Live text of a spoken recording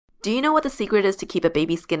Do you know what the secret is to keep a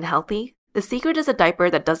baby's skin healthy? The secret is a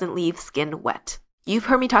diaper that doesn't leave skin wet. You've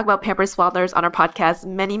heard me talk about Pampers Swaddlers on our podcast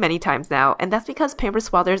many times now, and that's because Pampers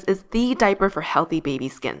Swaddlers is the diaper for healthy baby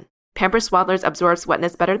skin. Pampers Swaddlers absorbs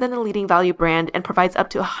wetness better than the leading value brand and provides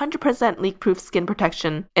up to 100% leak-proof skin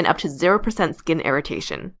protection and up to 0% skin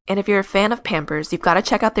irritation. And if you're a fan of Pampers, you've got to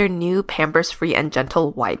check out their new Pampers Free and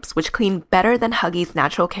Gentle wipes, which clean better than Huggies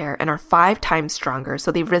Natural Care and are 5 times stronger,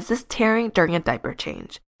 so they resist tearing during a diaper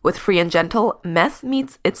change. With Free and Gentle, mess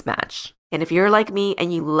meets its match. And if you're like me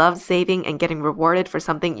and you love saving and getting rewarded for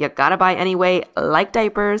something you gotta buy anyway, like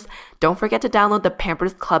diapers, don't forget to download the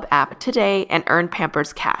Pampers Club app today and earn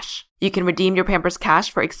Pampers Cash. You can redeem your Pampers Cash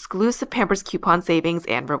for exclusive Pampers coupon savings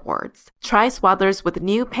and rewards. Try Swaddlers with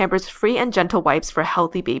new Pampers Free and Gentle wipes for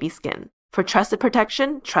healthy baby skin. For trusted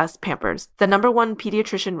protection, trust Pampers, the #1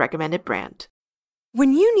 pediatrician recommended brand.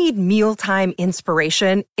 When you need mealtime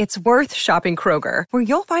inspiration, it's worth shopping Kroger, where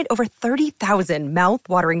you'll find over 30,000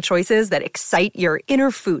 mouth-watering choices that excite your inner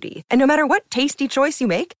foodie. And no matter what tasty choice you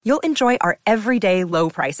make, you'll enjoy our everyday low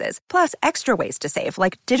prices, plus extra ways to save,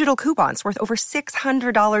 like digital coupons worth over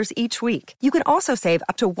 $600 each week. You can also save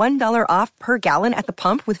up to $1 off per gallon at the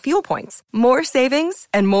pump with fuel points. More savings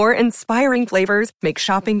and more inspiring flavors make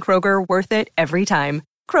shopping Kroger worth it every time.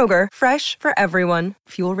 Kroger, fresh for everyone.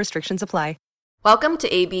 Fuel restrictions apply. Welcome to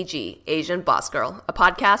ABG, Asian Boss Girl, a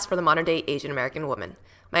podcast for the modern-day Asian American woman.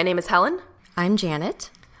 My name is Helen. I'm Janet.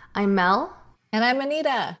 I'm Mel. And I'm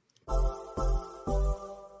Anita.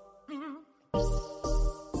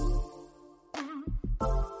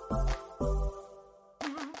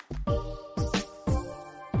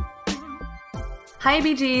 Hi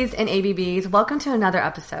ABGs and ABBs, welcome to another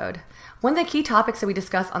episode. One of the key topics that we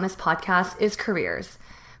discuss on this podcast is careers.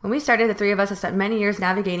 When we started, the three of us have spent many years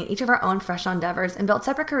navigating each of our own professional endeavors and built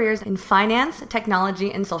separate careers in finance,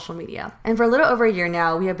 technology, and social media. And for a little over a year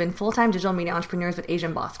now, we have been full-time digital media entrepreneurs with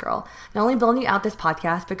Asian Boss Girl, not only building out this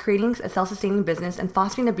podcast, but creating a self-sustaining business and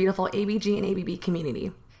fostering a beautiful ABG and ABB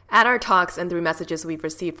community. At our talks and through messages we've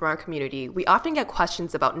received from our community, we often get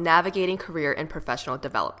questions about navigating career and professional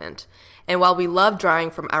development. And while we love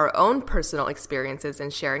drawing from our own personal experiences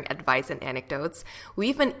and sharing advice and anecdotes,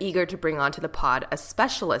 we've been eager to bring onto the pod a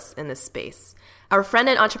specialist in this space. Our friend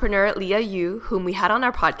and entrepreneur, Leah Yu, whom we had on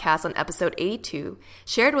our podcast on episode 82,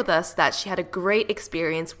 shared with us that she had a great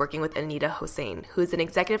experience working with Anita Hossain, who is an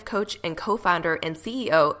executive coach and co-founder and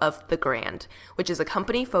CEO of The Grand, which is a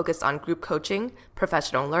company focused on group coaching,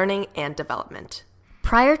 professional learning, and development.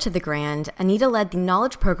 Prior to The Grand, Anita led the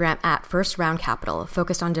knowledge program at First Round Capital,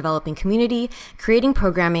 focused on developing community, creating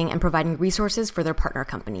programming, and providing resources for their partner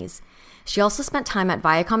companies. She also spent time at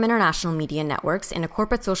Viacom International Media Networks in a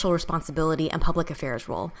corporate social responsibility and public affairs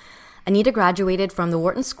role. Anita graduated from the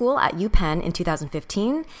Wharton School at UPenn in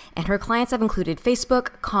 2015, and her clients have included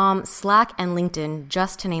Facebook, Calm, Slack, and LinkedIn,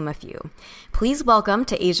 just to name a few. Please welcome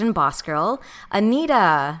to Asian Boss Girl,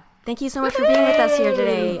 Anita. Thank you so much for being with us here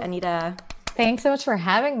today, Anita. Thanks so much for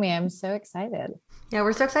having me. I'm so excited. Yeah,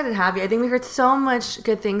 we're so excited to have you. I think we heard so much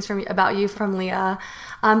good things about you from Leah.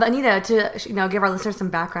 But Anita, to give our listeners some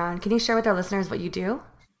background, can you share with our listeners what you do?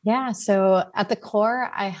 Yeah, so at the core,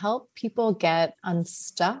 I help people get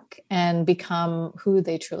unstuck and become who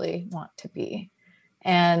they truly want to be.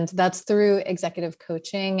 And that's through executive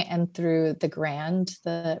coaching and through The Grand,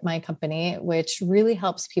 my company, which really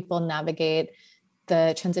helps people navigate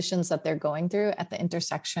the transitions that they're going through at the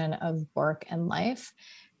intersection of work and life.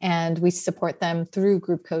 And we support them through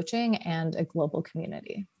group coaching and a global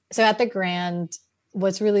community. So at The Grand,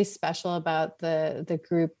 what's really special about the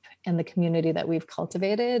group and the community that we've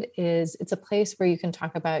cultivated is it's a place where you can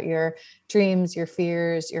talk about your dreams, your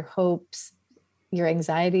fears, your hopes, your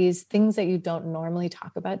anxieties, things that you don't normally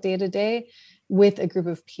talk about day to day with a group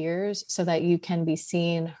of peers so that you can be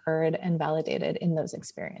seen, heard, and validated in those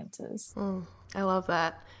experiences. I love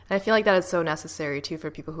that. And I feel like that is so necessary too for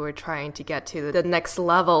people who are trying to get to the next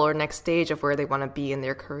level or next stage of where they want to be in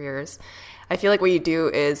their careers. I feel like what you do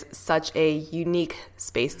is such a unique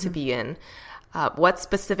space to be in. What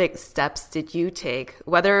specific steps did you take,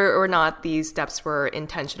 whether or not these steps were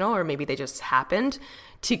intentional or maybe they just happened,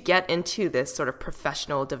 to get into this sort of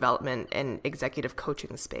professional development and executive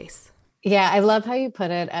coaching space? Yeah, I love how you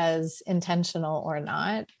put it as intentional or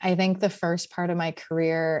not. I think the first part of my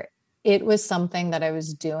career, it was something that I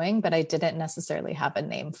was doing, but I didn't necessarily have a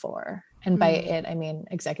name for. And by it, I mean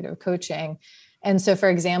executive coaching. And so, for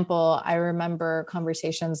example, I remember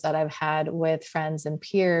conversations that I've had with friends and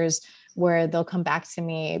peers where they'll come back to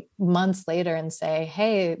me months later and say,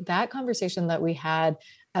 hey, that conversation that we had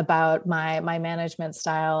about my management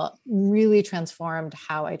style really transformed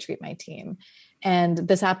how I treat my team. And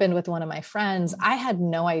this happened with one of my friends. I had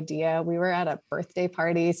no idea. We were at a birthday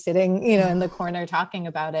party sitting, in the corner talking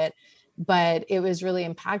about it, but it was really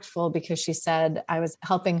impactful because she said I was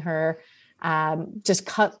helping her just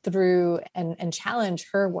cut through and challenge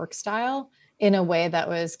her work style in a way that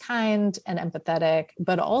was kind and empathetic,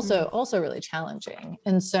 but also really challenging.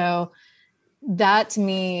 And so that to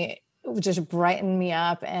me just brightened me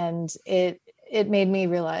up, and it made me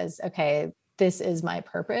realize, okay, this is my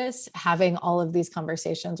purpose, having all of these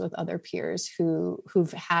conversations with other peers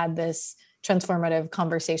who've had this transformative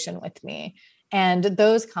conversation with me. And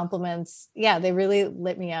those compliments, they really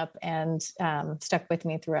lit me up and stuck with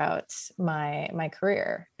me throughout my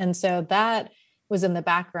career. And so that was in the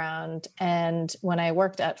background. And when I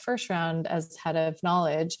worked at First Round as head of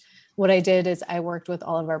knowledge, what I did is I worked with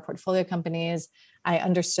all of our portfolio companies. I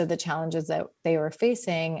understood the challenges that they were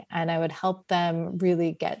facing, and I would help them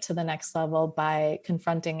really get to the next level by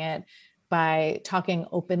confronting it, by talking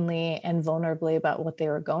openly and vulnerably about what they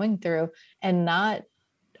were going through, and not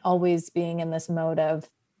always being in this mode of,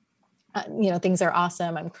 things are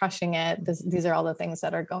awesome, I'm crushing it. These are all the things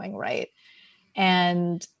that are going right.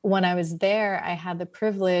 And when I was there, I had the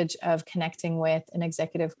privilege of connecting with an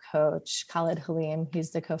executive coach, Khalid Halim.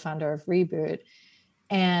 He's the co-founder of Reboot,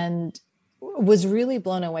 and was really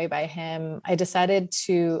blown away by him. I decided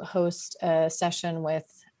to host a session with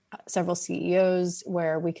several CEOs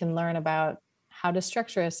where we can learn about how to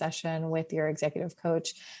structure a session with your executive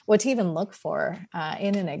coach, what to even look for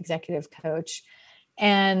in an executive coach,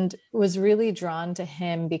 and was really drawn to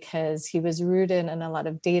him because he was rooted in a lot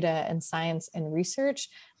of data and science and research,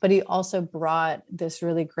 but he also brought this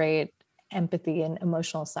really great empathy and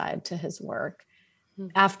emotional side to his work.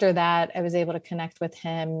 After that, I was able to connect with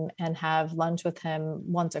him and have lunch with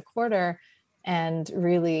him once a quarter, and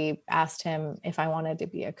really asked him if I wanted to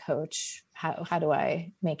be a coach, how do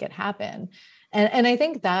I make it happen? And I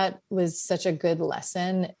think that was such a good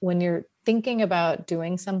lesson when you're thinking about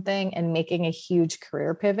doing something and making a huge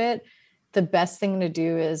career pivot. The best thing to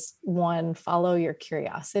do is, one, follow your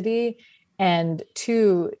curiosity, and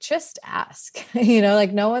two, just ask.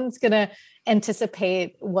 No one's going to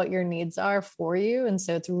anticipate what your needs are for you. And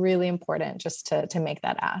so it's really important just to make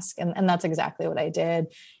that ask. And that's exactly what I did.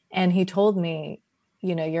 And he told me,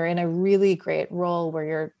 you're in a really great role where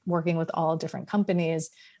you're working with all different companies,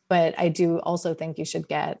 but I do also think you should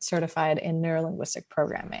get certified in neurolinguistic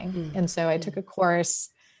programming. And so I took a course,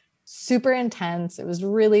 super intense. It was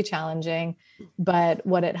really challenging, but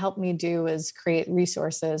what it helped me do is create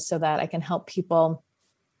resources so that I can help people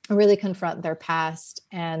really confront their past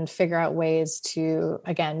and figure out ways to,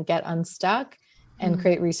 again, get unstuck and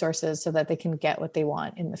create resources so that they can get what they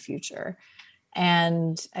want in the future.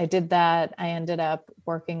 And I did that. I ended up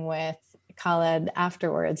working with Khaled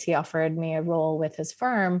afterwards. He offered me a role with his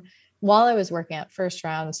firm while I was working at First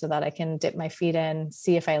Round so that I can dip my feet in,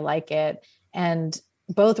 see if I like it. And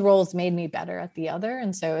both roles made me better at the other.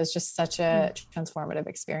 And so it was just such a transformative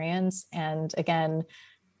experience. And again,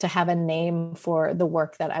 to have a name for the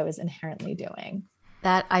work that I was inherently doing.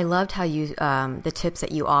 That I loved how you, the tips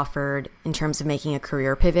that you offered in terms of making a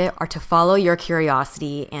career pivot are to follow your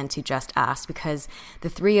curiosity and to just ask, because the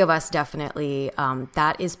three of us definitely,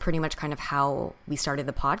 that is pretty much kind of how we started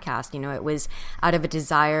the podcast. It was out of a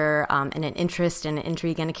desire and an interest and an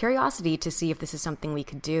intrigue and a curiosity to see if this is something we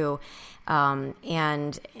could do.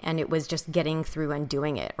 And it was just getting through and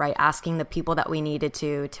doing it, right? Asking the people that we needed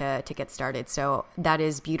to get started. So that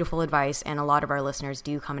is beautiful advice. And a lot of our listeners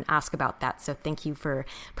do come and ask about that. So thank you for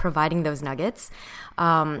providing those nuggets.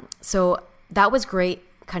 So that was great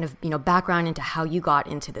kind of, background into how you got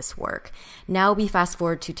into this work. Now we fast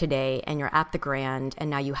forward to today and you're at the Grand and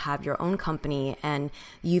now you have your own company and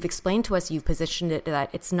you've explained to us, you've positioned it that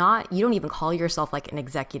it's not, you don't even call yourself like an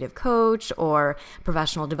executive coach or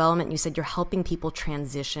professional development. You said you're helping people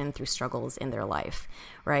transition through struggles in their life,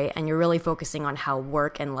 right? And you're really focusing on how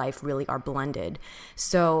work and life really are blended.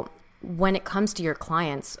 So when it comes to your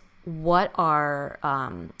clients, what are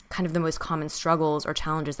kind of the most common struggles or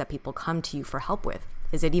challenges that people come to you for help with?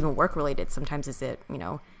 Is it even work related? Sometimes is it,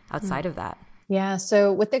 outside of that? Yeah.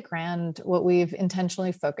 So with the Grand, what we've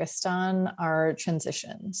intentionally focused on are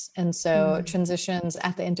transitions. And so transitions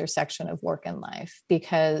at the intersection of work and life,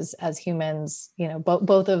 because as humans,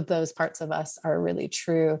 both of those parts of us are really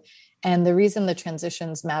true. And the reason the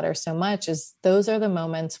transitions matter so much is those are the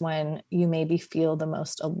moments when you maybe feel the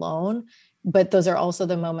most alone, but those are also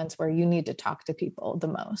the moments where you need to talk to people the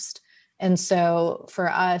most. And so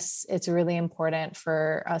for us, it's really important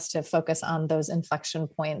for us to focus on those inflection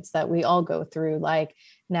points that we all go through, like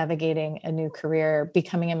navigating a new career,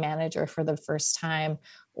 becoming a manager for the first time,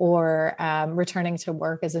 or returning to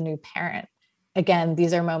work as a new parent. again,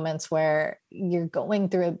 these are moments where you're going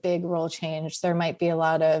through a big role change. There might be a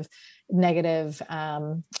lot of negative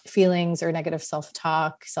feelings or negative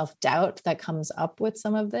self-talk, self-doubt that comes up with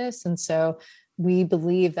some of this. And so we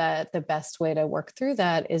believe that the best way to work through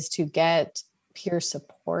that is to get peer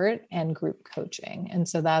support and group coaching. And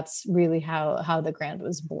so that's really how the grant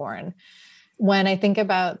was born. When I think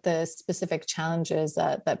about the specific challenges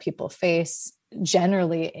that people face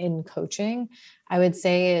generally in coaching, I would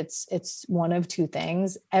say it's one of two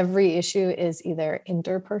things. Every issue is either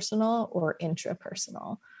interpersonal or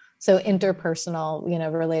intrapersonal. So interpersonal,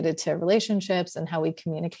 related to relationships and how we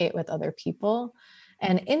communicate with other people.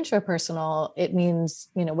 And intrapersonal, it means,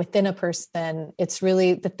 within a person, it's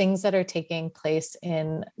really the things that are taking place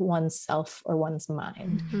in oneself or one's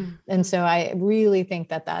mind. Mm-hmm. And so I really think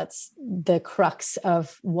that that's the crux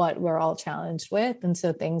of what we're all challenged with. And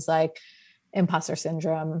so things like imposter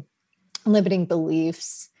syndrome, limiting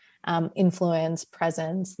beliefs, influence,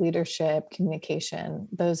 presence, leadership, communication,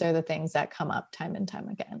 those are the things that come up time and time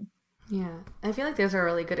again. Yeah. I feel like those are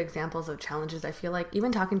really good examples of challenges. I feel like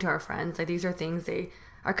even talking to our friends, like these are things they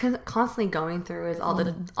are constantly going through, is all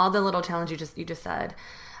the little challenges you just said.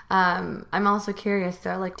 I'm also curious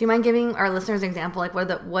though, like, do you mind giving our listeners an example, like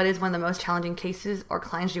what is one of the most challenging cases or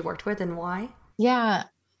clients you worked with and why? Yeah.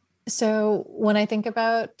 So when I think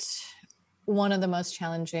about one of the most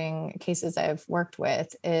challenging cases I've worked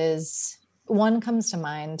with, is one comes to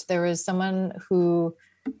mind. There was someone who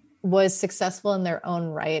was successful in their own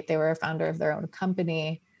right. They were a founder of their own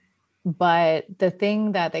company. But the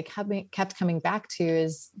thing that they kept coming back to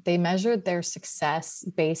is they measured their success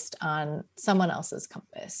based on someone else's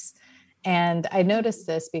compass. And I noticed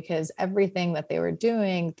this because everything that they were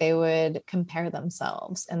doing, they would compare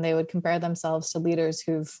themselves, and they would compare themselves to leaders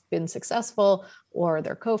who've been successful or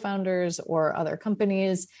their co-founders or other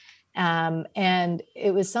companies. And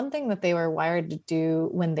it was something that they were wired to do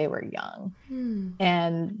when they were young.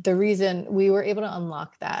 And the reason we were able to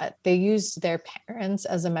unlock that, they used their parents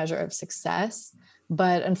as a measure of success,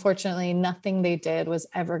 but unfortunately, nothing they did was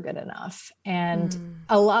ever good enough. And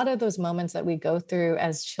a lot of those moments that we go through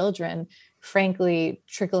as children, frankly,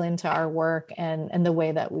 trickle into our work and the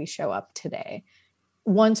way that we show up today.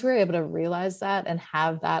 Once we're able to realize that and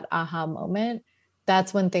have that aha moment,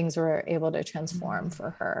 that's when things were able to transform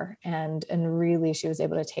for her. And really, she was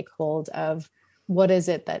able to take hold of what is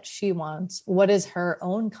it that she wants? What is her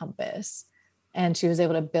own compass? And she was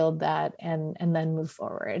able to build that and then move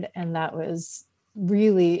forward. And that was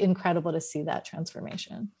really incredible to see that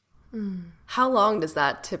transformation. How long does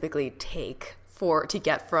that typically take to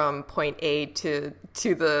get from point A to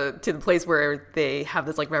the place where they have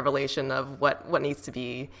this like revelation of what needs to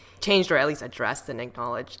be changed or at least addressed and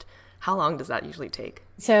acknowledged? How long does that usually take?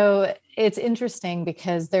 So it's interesting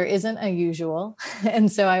because there isn't a usual.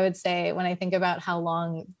 And so I would say when I think about how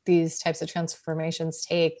long these types of transformations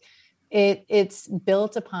take, it's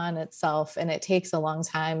built upon itself and it takes a long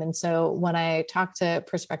time. And so when I talk to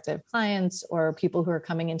prospective clients or people who are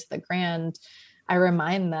coming into the grant, I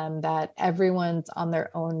remind them that everyone's on their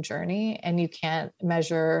own journey and you can't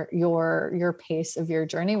measure your pace of your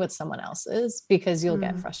journey with someone else's, because you'll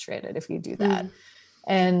get frustrated if you do that.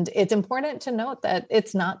 And it's important to note that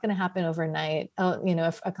it's not going to happen overnight.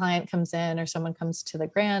 If a client comes in or someone comes to the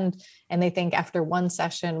grant and they think after one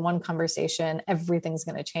session, one conversation, everything's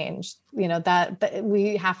going to change, that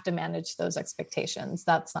we have to manage those expectations.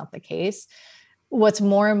 That's not the case. What's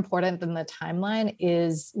more important than the timeline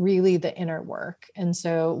is really the inner work. And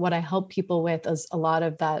so what I help people with is a lot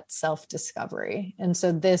of that self-discovery. And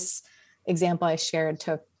so this example I shared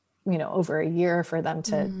took, over a year for them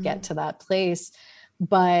to get to that place.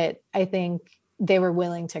 But I think they were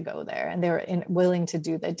willing to go there, and they were willing to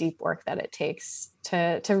do the deep work that it takes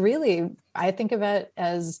to really, I think of it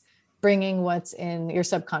as bringing what's in your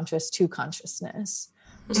subconscious to consciousness.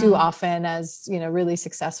 Too often as, really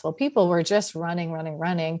successful people, we're just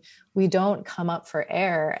running. We don't come up for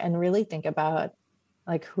air and really think about,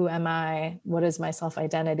 like, who am I? What is my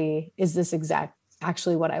self-identity? Is this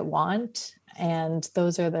actually what I want? And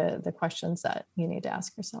those are the questions that you need to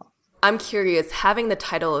ask yourself. I'm curious, having the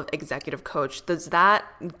title of executive coach, does that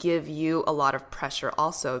give you a lot of pressure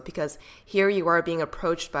also? Because here you are being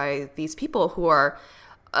approached by these people who are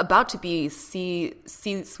about to be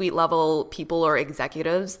C-suite level people or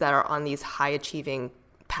executives that are on these high achieving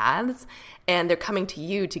paths, and they're coming to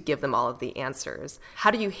you to give them all of the answers. How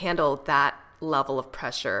do you handle that level of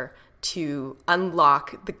pressure to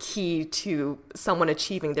unlock the key to someone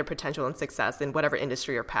achieving their potential and success in whatever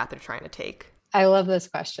industry or path they're trying to take? I love this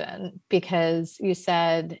question because you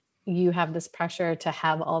said you have this pressure to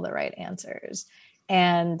have all the right answers.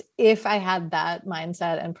 And if I had that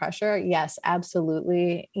mindset and pressure, yes,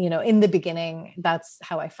 absolutely. In the beginning, that's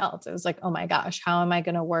how I felt. It was like, oh my gosh, how am I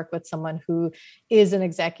going to work with someone who is an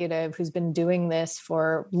executive who's been doing this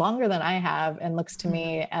for longer than I have and looks to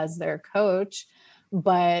me as their coach?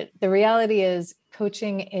 But the reality is,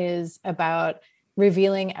 coaching is about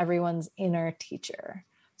revealing everyone's inner teacher.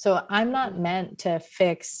 So I'm not meant to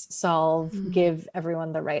fix, solve, give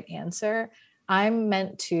everyone the right answer. I'm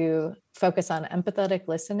meant to focus on empathetic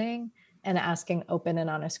listening and asking open and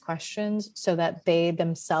honest questions so that they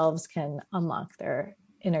themselves can unlock their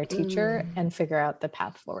inner teacher and figure out the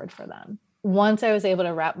path forward for them. Once I was able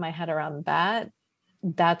to wrap my head around that,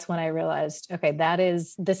 that's when I realized, okay, that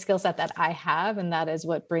is the skill set that I have. And that is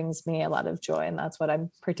what brings me a lot of joy. And that's what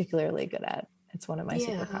I'm particularly good at. It's one of my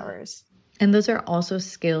superpowers. And those are also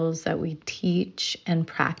skills that we teach and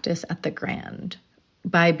practice at the Grand.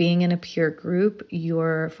 By being in a peer group,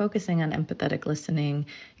 you're focusing on empathetic listening,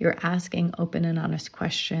 you're asking open and honest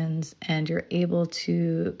questions, and you're able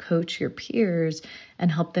to coach your peers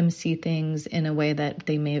and help them see things in a way that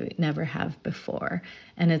they may never have before.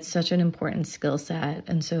 And it's such an important skill set.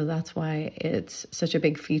 And so that's why it's such a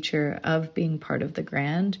big feature of being part of the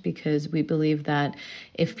Grand, because we believe that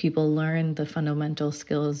if people learn the fundamental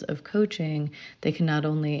skills of coaching, they can not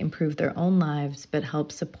only improve their own lives, but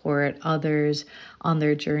help support others on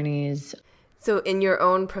their journeys. So in your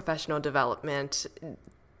own professional development,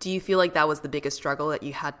 do you feel like that was the biggest struggle that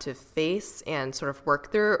you had to face and sort of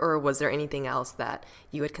work through, or was there anything else that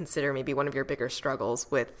you would consider maybe one of your bigger struggles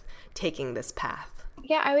with taking this path?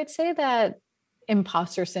 Yeah, I would say that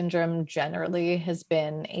imposter syndrome generally has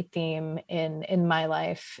been a theme in my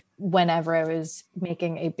life whenever I was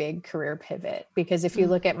making a big career pivot. Because if you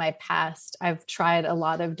look at my past, I've tried a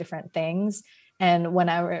lot of different things. And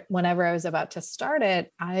whenever I was about to start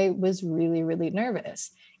it, I was really, really nervous.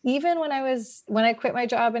 Even when I quit my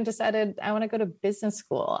job and decided I want to go to business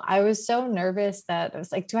school, I was so nervous that I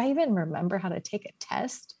was like, do I even remember how to take a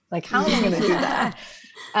test? Like, how am I going to do that?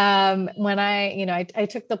 When I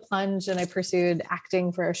took the plunge and I pursued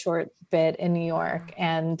acting for a short bit in New York.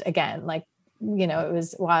 And again, it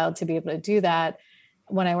was wild to be able to do that.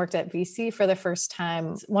 When I worked at VC for the first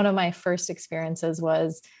time, one of my first experiences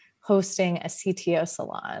was hosting a CTO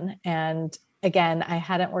salon. And again, I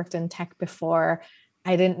hadn't worked in tech before.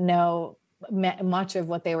 I didn't know much of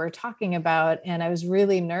what they were talking about. And I was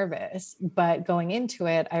really nervous, but going into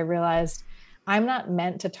it, I realized I'm not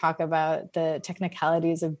meant to talk about the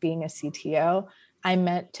technicalities of being a CTO. I'm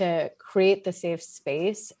meant to create the safe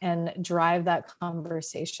space and drive that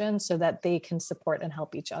conversation so that they can support and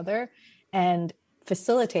help each other and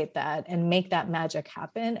facilitate that and make that magic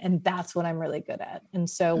happen. And that's what I'm really good at. And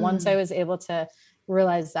so once I was able to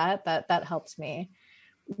realize that helped me.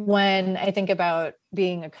 When I think about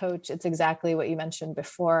being a coach, it's exactly what you mentioned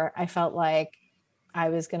before. I felt like I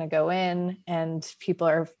was going to go in and people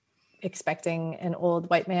are expecting an old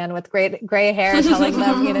white man with gray hair telling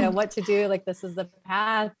them, what to do. Like, this is the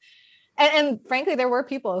path. And frankly, there were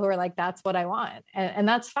people who were like, that's what I want. And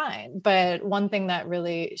that's fine. But one thing that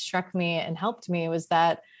really struck me and helped me was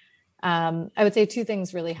that I would say two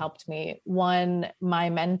things really helped me. One, my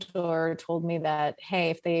mentor told me that, hey,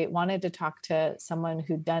 if they wanted to talk to someone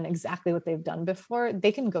who'd done exactly what they've done before,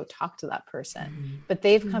 they can go talk to that person, but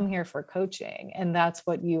they've come here for coaching, and that's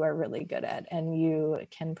what you are really good at and you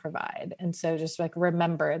can provide. And so just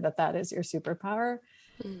remember that is your superpower.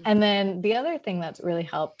 And then the other thing that's really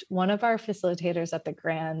helped, one of our facilitators at the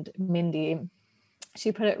Grand, Mindy,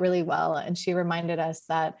 she put it really well. And she reminded us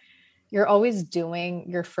that you're always doing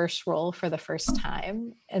your first role for the first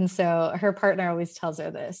time. And so her partner always tells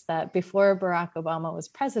her this, that before Barack Obama was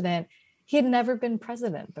president, he had never been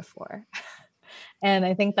president before. And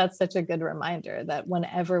I think that's such a good reminder that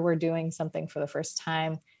whenever we're doing something for the first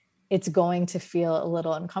time, it's going to feel a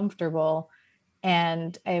little uncomfortable.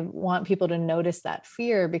 And I want people to notice that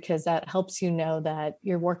fear, because that helps you know that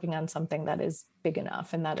you're working on something that is big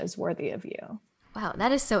enough and that is worthy of you. Wow,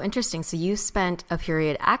 that is so interesting. So you spent a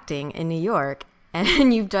period acting in New York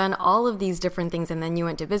and you've done all of these different things, and then you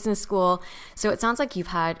went to business school. So it sounds like you've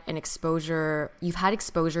had exposure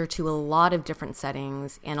to a lot of different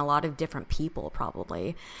settings and a lot of different people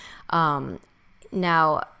probably.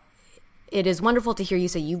 Now, it is wonderful to hear you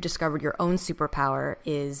say you've discovered your own superpower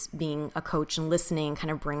is being a coach and listening, kind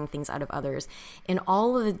of bringing things out of others. In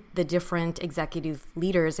all of the different executive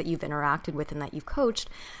leaders that you've interacted with and that you've coached,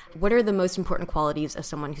 what are the most important qualities of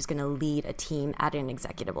someone who's going to lead a team at an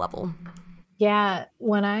executive level? Yeah,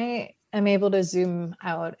 when I am able to zoom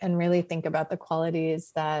out and really think about the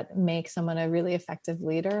qualities that make someone a really effective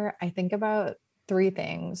leader, I think about three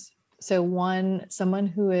things. So one, someone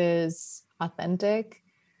who is authentic,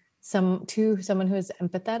 two, someone who is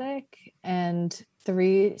empathetic, and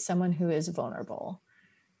three, someone who is vulnerable.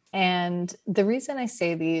 And the reason I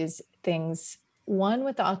say these things, one,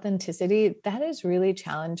 with the authenticity, that is really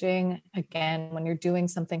challenging, again, when you're doing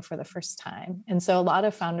something for the first time. And so a lot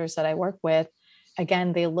of founders that I work with,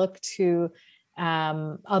 again, they look to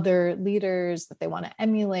other leaders that they want to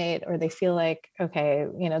emulate, or they feel like, okay,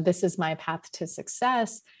 this is my path to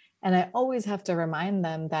success. And I always have to remind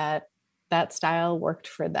them that that style worked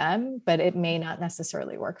for them, but it may not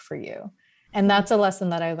necessarily work for you. And that's a lesson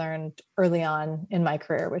that I learned early on in my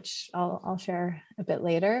career, which I'll share a bit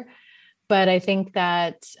later. But I think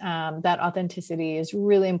that that authenticity is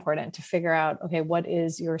really important to figure out, okay, what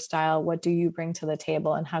is your style? What do you bring to the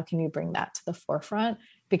table? And how can you bring that to the forefront?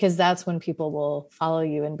 Because that's when people will follow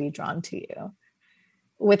you and be drawn to you.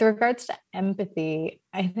 With regards to empathy,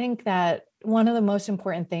 I think that one of the most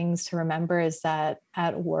important things to remember is that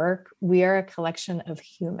at work, we are a collection of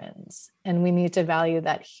humans, and we need to value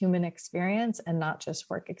that human experience and not just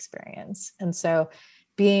work experience. And so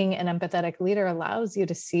being an empathetic leader allows you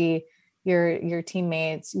to see your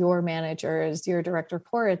teammates, your managers, your direct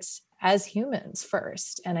reports as humans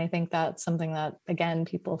first. And I think that's something that, again,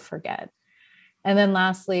 people forget. And then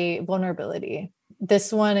lastly, vulnerability.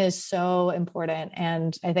 This one is so important,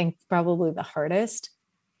 and I think probably the hardest,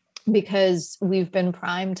 because we've been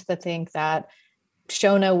primed to think that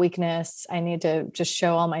show no weakness. I need to just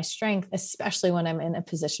show all my strength, especially when I'm in a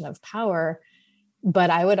position of power.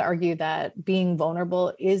 But I would argue that being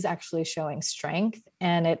vulnerable is actually showing strength,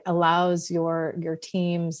 and it allows your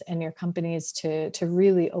teams and your companies to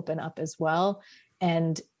really open up as well.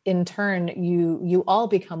 And in turn, you all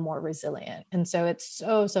become more resilient. And so it's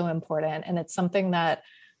so important. And it's something that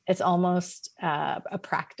it's almost a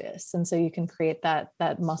practice. And so you can create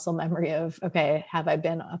that muscle memory of, okay, have I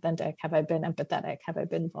been authentic? Have I been empathetic? Have I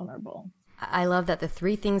been vulnerable? I love that the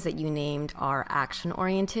three things that you named are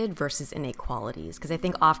action-oriented versus innate qualities. Because I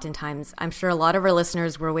think oftentimes, I'm sure a lot of our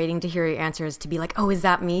listeners were waiting to hear your answers to be like, oh, is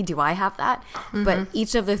that me? Do I have that? Mm-hmm. But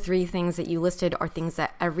each of the three things that you listed are things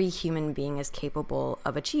that every human being is capable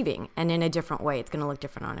of achieving. And in a different way, it's going to look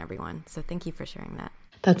different on everyone. So thank you for sharing that.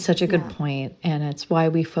 That's such a good point. And it's why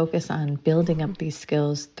we focus on building up these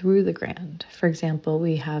skills through the grant. For example,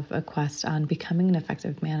 we have a quest on becoming an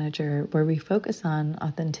effective manager where we focus on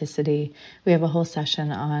authenticity. We have a whole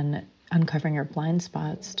session on uncovering your blind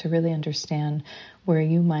spots to really understand where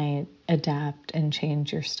you might adapt and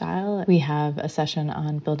change your style. We have a session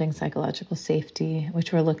on building psychological safety,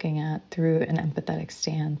 which we're looking at through an empathetic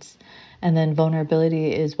stance. And then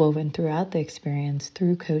vulnerability is woven throughout the experience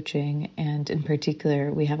through coaching. And in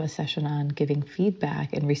particular, we have a session on giving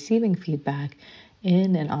feedback and receiving feedback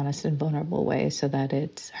in an honest and vulnerable way so that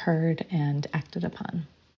it's heard and acted upon.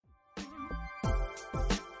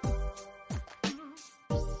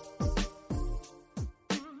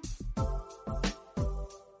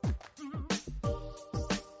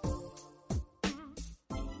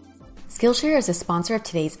 Skillshare is a sponsor of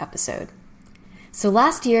today's episode. So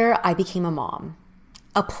last year, I became a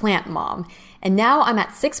plant mom, and now I'm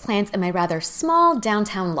at 6 plants in my rather small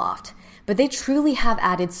downtown loft. But they truly have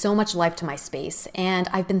added so much life to my space, and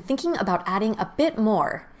I've been thinking about adding a bit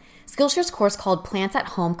more. Skillshare's course called Plants at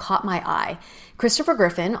Home caught my eye. Christopher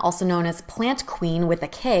Griffin, also known as Plant Queen with a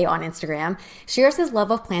K on Instagram, shares his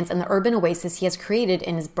love of plants and the urban oasis he has created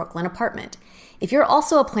in his Brooklyn apartment. If you're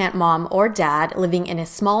also a plant mom or dad living in a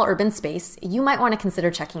small urban space, you might want to consider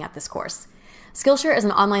checking out this course. Skillshare is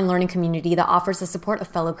an online learning community that offers the support of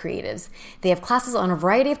fellow creatives. They have classes on a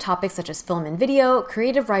variety of topics such as film and video,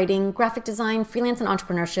 creative writing, graphic design, freelance and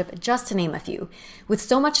entrepreneurship, just to name a few. With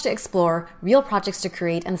so much to explore, real projects to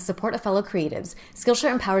create, and the support of fellow creatives,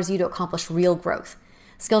 Skillshare empowers you to accomplish real growth.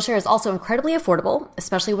 Skillshare is also incredibly affordable,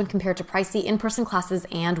 especially when compared to pricey in-person classes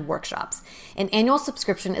and workshops. An annual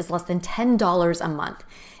subscription is less than $10 a month.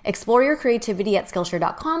 Explore your creativity at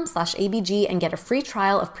Skillshare.com/ABG and get a free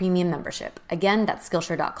trial of premium membership. Again, that's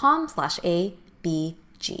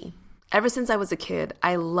Skillshare.com/ABG. Ever since I was a kid,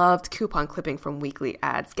 I loved coupon clipping from weekly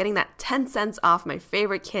ads, getting that 10 cents off my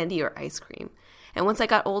favorite candy or ice cream. And once I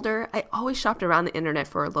got older, I always shopped around the internet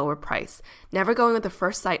for a lower price, never going with the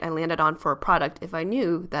first site I landed on for a product if I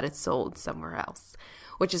knew that it sold somewhere else.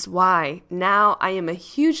 Which is why now I am a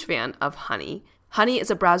huge fan of Honey. Honey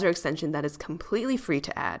is a browser extension that is completely free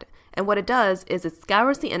to add. And what it does is it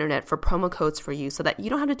scours the internet for promo codes for you so that you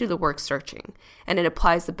don't have to do the work searching. And it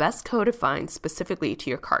applies the best code it finds specifically to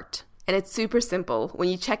your cart. And it's super simple. When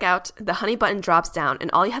you check out, the Honey button drops down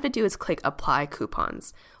and all you have to do is click Apply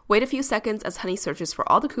Coupons. Wait a few seconds as Honey searches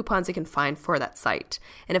for all the coupons it can find for that site.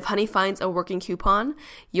 And if Honey finds a working coupon,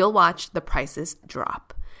 you'll watch the prices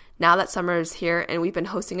drop. Now that summer is here and we've been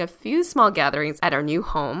hosting a few small gatherings at our new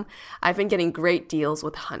home, I've been getting great deals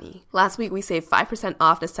with Honey. Last week we saved 5%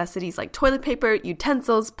 off necessities like toilet paper,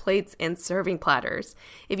 utensils, plates, and serving platters.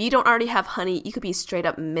 If you don't already have Honey, you could be straight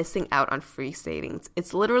up missing out on free savings.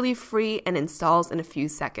 It's literally free and installs in a few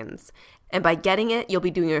seconds. And by getting it, you'll be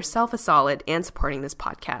doing yourself a solid and supporting this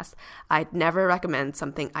podcast. I'd never recommend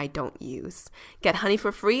something I don't use. Get Honey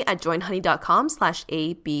for free at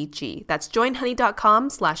joinhoney.com/ABG. That's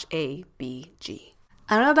joinhoney.com/ABG.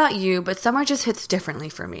 I don't know about you, but summer just hits differently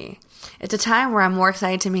for me. It's a time where I'm more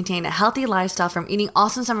excited to maintain a healthy lifestyle, from eating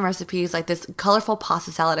awesome summer recipes like this colorful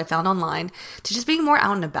pasta salad I found online to just being more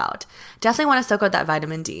out and about. Definitely want to soak up that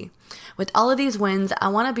vitamin D. With all of these wins, I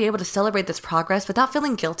want to be able to celebrate this progress without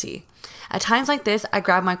feeling guilty. At times like this, I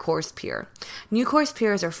grab my Coors Pure. New Coors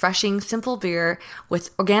Pure is a refreshing, simple beer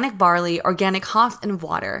with organic barley, organic hops, and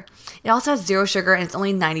water. It also has 0 sugar and it's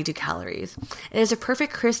only 92 calories. It is a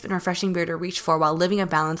perfect, crisp, and refreshing beer to reach for while living a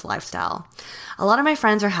balanced lifestyle. A lot of my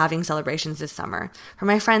friends are having celebrations this summer. From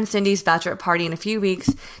my friend Cindy's bachelorette party in a few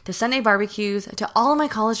weeks, to Sunday barbecues, to all of my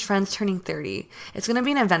college friends turning 30. It's going to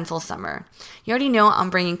be an eventful summer. You already know I'm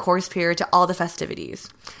bringing Coors Pure to all the festivities.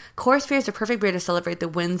 Coors Pure is the perfect beer to celebrate the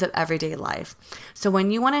wins of everyday life. So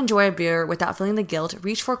when you want to enjoy a beer without feeling the guilt,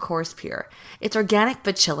 reach for Coors Pure. It's organic,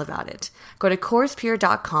 but chill about it. Go to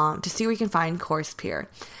CoorsPure.com to see where you can find Coors Pure.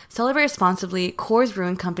 Celebrate responsibly. Coors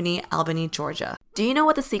Brewing Company, Albany, Georgia. Do you know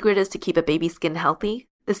what the secret is to keep a baby's skin healthy?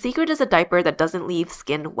 The secret is a diaper that doesn't leave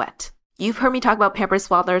skin wet. You've heard me talk about Pampers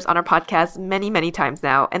Swaddlers on our podcast many times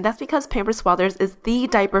now, and that's because Pampers Swaddlers is the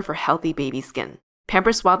diaper for healthy baby skin.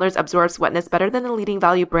 Pampers Swaddlers absorbs wetness better than the leading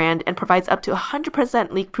value brand and provides up to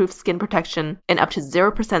 100% leak-proof skin protection and up to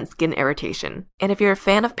 0% skin irritation. And if you're a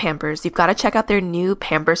fan of Pampers, you've got to check out their new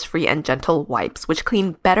Pampers Free and Gentle wipes, which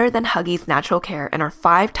clean better than Huggies Natural Care and are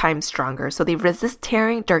 5 times stronger, so they resist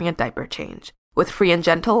tearing during a diaper change. With Free and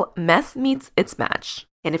Gentle, mess meets its match.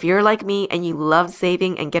 And if you're like me and you love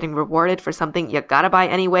saving and getting rewarded for something you gotta buy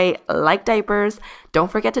anyway, like diapers,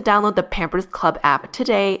 don't forget to download the Pampers Club app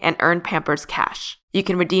today and earn Pampers Cash. You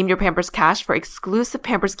can redeem your Pampers Cash for exclusive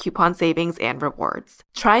Pampers coupon savings and rewards.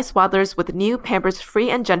 Try Swaddlers with new Pampers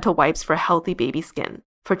Free and Gentle wipes for healthy baby skin.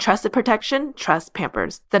 For trusted protection, trust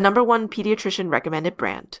Pampers, the #1 pediatrician recommended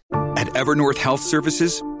brand. At Evernorth Health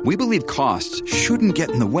Services, we believe costs shouldn't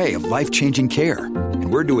get in the way of life-changing care,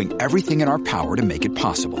 and we're doing everything in our power to make it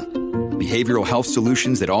possible. Behavioral health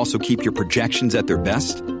solutions that also keep your projections at their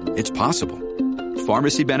best? It's possible.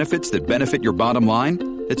 Pharmacy benefits that benefit your bottom line?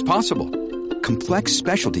 It's possible. Complex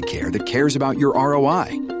specialty care that cares about your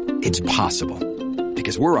ROI? It's possible.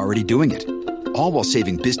 Because we're already doing it. All while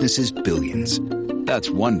saving businesses billions. That's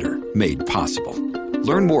Wonder made possible.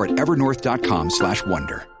 Learn more at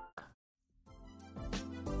evernorth.com/wonder.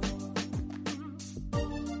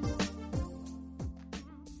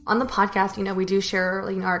 On the podcast, we do share,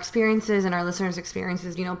 our experiences and our listeners'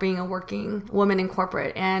 experiences, being a working woman in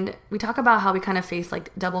corporate. And we talk about how we kind of face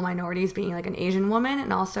double minorities, being an Asian woman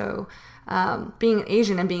and also being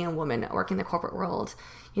Asian and being a woman working in the corporate world.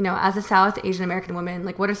 As a South Asian American woman,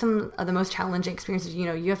 what are some of the most challenging experiences,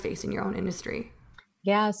 you have faced in your own industry?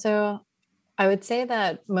 Yeah, so I would say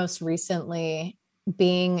that most recently,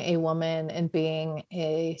 being a woman and being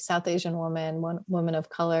a South Asian woman, one woman of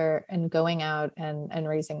color, and going out and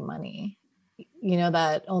raising money,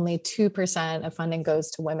 that only 2% of funding goes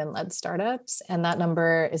to women-led startups. And that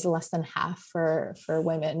number is less than half for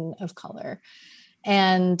women of color.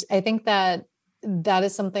 And I think that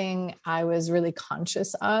is something I was really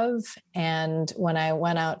conscious of. And when I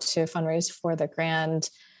went out to fundraise for the grant,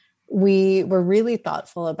 we were really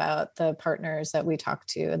thoughtful about the partners that we talked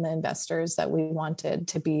to and the investors that we wanted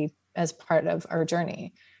to be as part of our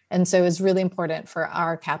journey. And so it was really important for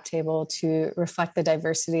our cap table to reflect the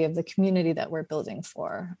diversity of the community that we're building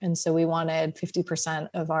for. And so we wanted 50%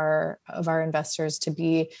 of our investors to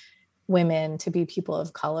be women, to be people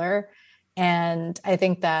of color. And I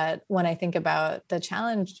think that when I think about the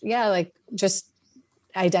challenge, just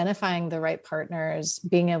identifying the right partners,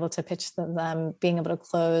 being able to pitch them, being able to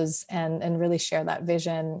close and really share that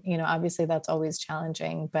vision, obviously that's always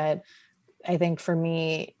challenging. But I think for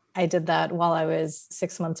me, I did that while I was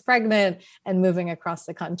 6 months pregnant and moving across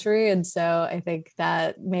the country. And so I think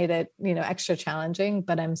that made it, extra challenging,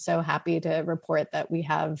 but I'm so happy to report that we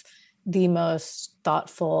have the most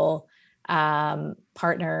thoughtful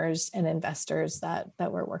partners and investors that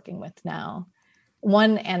we're working with now.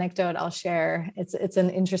 One anecdote I'll share, it's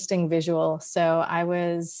an interesting visual. So I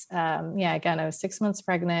was, I was 6 months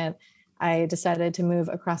pregnant. I decided to move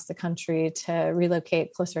across the country to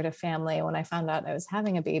relocate closer to family when I found out I was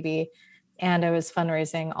having a baby. and I was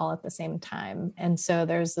fundraising all at the same time. And so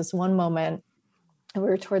there's this one moment, we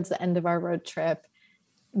were towards the end of our road trip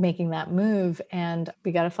making that move, and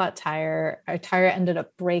we got a flat tire. Our tire ended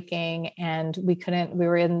up breaking, and we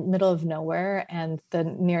were in the middle of nowhere, and the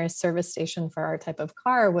nearest service station for our type of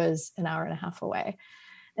car was an hour and a half away.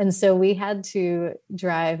 And so we had to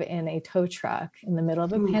drive in a tow truck in the middle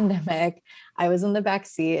of a pandemic. I was in the back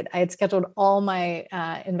seat. I had scheduled all my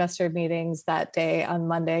investor meetings that day on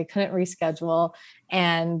Monday, couldn't reschedule.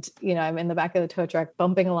 And, I'm in the back of the tow truck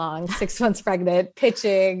bumping along, 6 months pregnant,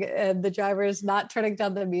 pitching, and the driver's not turning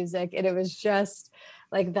down the music. And it was just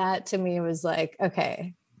like that to me was like,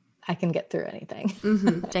 okay, I can get through anything.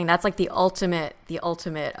 Mm-hmm. Dang, that's like the ultimate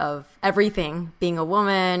of everything. Being a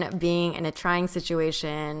woman, being in a trying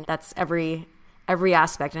situation, that's every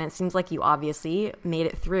aspect. And it seems like you obviously made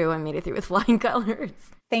it through with flying colors.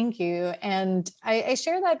 Thank you. And I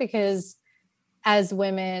share that because as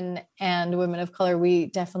women and women of color, we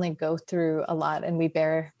definitely go through a lot and we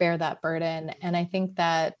bear that burden. And I think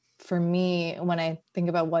that for me, when I think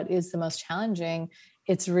about what is the most challenging,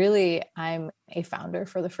 it's really, I'm a founder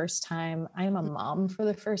for the first time. I'm a mom for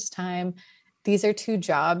the first time. These are two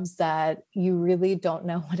jobs that you really don't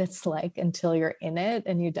know what it's like until you're in it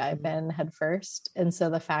and you dive in head first. And so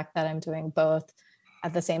the fact that I'm doing both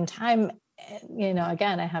at the same time,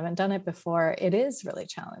 again, I haven't done it before. It is really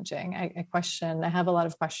challenging. I have a lot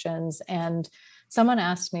of questions. And someone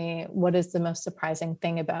asked me, what is the most surprising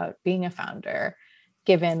thing about being a founder?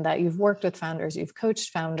 Given that you've worked with founders, you've coached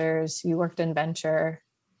founders, you worked in venture.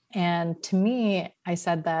 And to me, I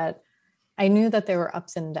said that I knew that there were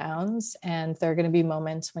ups and downs, and there are going to be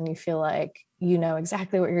moments when you feel like you know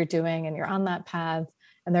exactly what you're doing and you're on that path.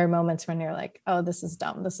 And there are moments when you're like, oh, this is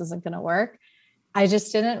dumb. This isn't going to work. I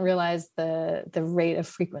just didn't realize the rate of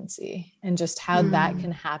frequency and just how that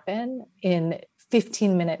can happen in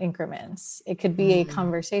 15-minute increments. It could be a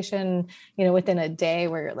conversation, within a day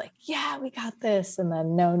where you're like, yeah, we got this. And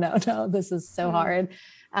then no, this is so hard.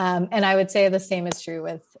 And I would say the same is true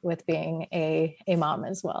with being a mom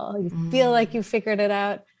as well. You feel like you figured it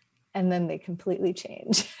out, and then they completely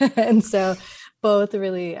change. And so both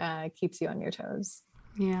really keeps you on your toes.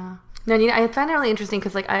 Yeah. No, Anita, I found it really interesting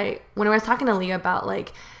because when I was talking to Leah about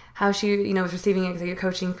how she, was receiving executive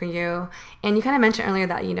coaching for you, and you kind of mentioned earlier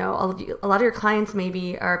that, a lot of your clients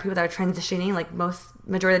maybe are people that are transitioning,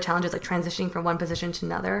 majority of the challenges, transitioning from one position to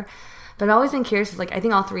another. But I've always been curious, I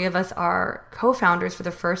think all three of us are co-founders for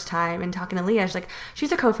the first time, and talking to Leah,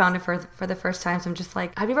 she's a co-founder for the first time. So I'm just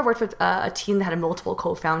have you ever worked with a team that had multiple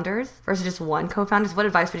co-founders versus just one co-founder? What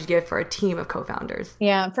advice would you give for a team of co-founders?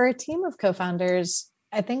 Yeah, for a team of co-founders,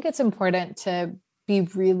 I think it's important to be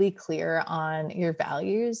really clear on your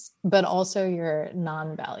values, but also your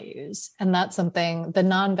non-values. And that's something, the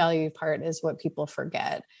non-value part is what people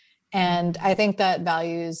forget. And I think that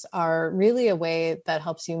values are really a way that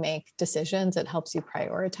helps you make decisions. It helps you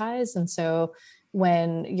prioritize. And so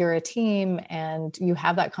when you're a team and you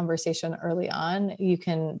have that conversation early on, you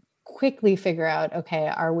can quickly figure out, okay,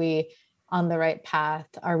 are we on the right path?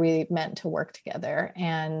 Are we meant to work together?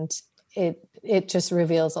 And it just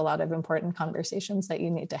reveals a lot of important conversations that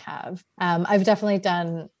you need to have. I've definitely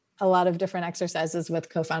done a lot of different exercises with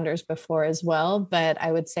co-founders before as well, but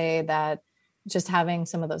I would say that just having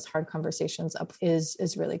some of those hard conversations up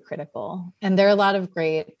is really critical. And there are a lot of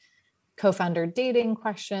great co-founder dating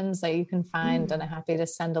questions that you can find, and I'm happy to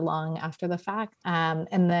send along after the fact.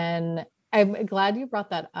 And then I'm glad you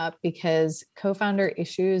brought that up, because co-founder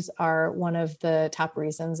issues are one of the top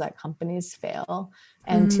reasons that companies fail.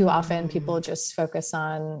 And too often people just focus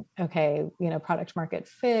on, okay, product market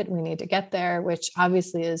fit, we need to get there, which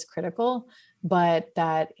obviously is critical, but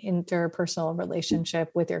that interpersonal relationship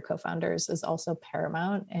with your co-founders is also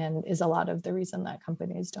paramount and is a lot of the reason that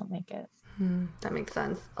companies don't make it. That makes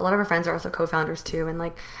sense. A lot of our friends are also co-founders too. And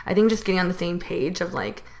I think just getting on the same page of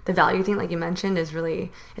the value thing, like you mentioned, is really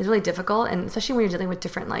difficult. And especially when you're dealing with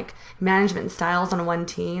different management styles on one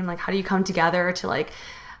team, how do you come together to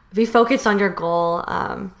be focused on your goal?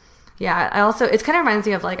 I also, it's kind of reminds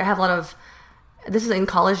me of I have a lot of, this is in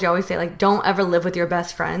college, you always say don't ever live with your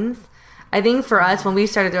best friends. I think for us, when we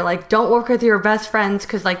started, they're don't work with your best friends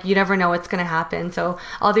because you never know what's going to happen. So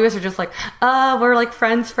all the us are just we're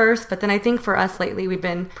friends first. But then I think for us lately, we've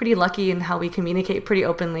been pretty lucky in how we communicate pretty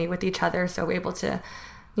openly with each other. So we're able to,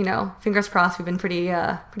 fingers crossed, we've been pretty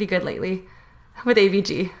good lately with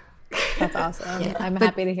ABG. That's awesome. Yeah. I'm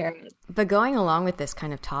happy to hear it. But going along with this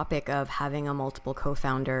kind of topic of having a multiple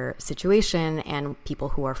co-founder situation and people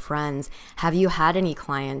who are friends, have you had any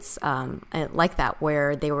clients like that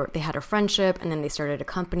where they had a friendship and then they started a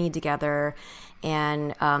company together?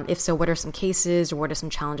 And if so, what are some cases or what are some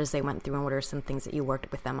challenges they went through and what are some things that you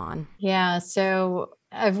worked with them on? Yeah, so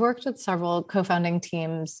I've worked with several co-founding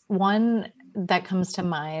teams. One that comes to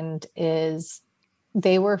mind is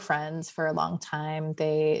they were friends for a long time.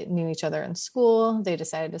 They knew each other in school. They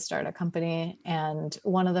decided to start a company. And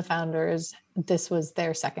one of the founders, this was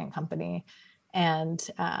their second company. And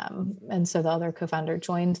so the other co-founder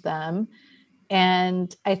joined them.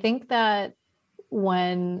 And I think that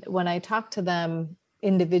when I talked to them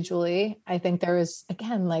individually, I think there was,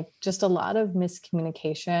 again, like just a lot of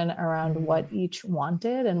miscommunication around what each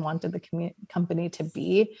wanted the company to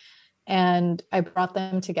be. And I brought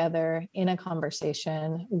them together in a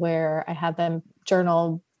conversation where I had them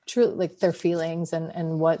journal truly like their feelings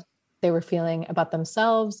and what they were feeling about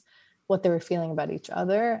themselves, what they were feeling about each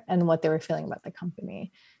other, and what they were feeling about the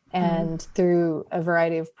company. And through a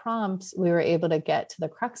variety of prompts, we were able to get to the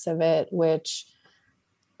crux of it, which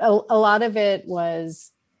a lot of it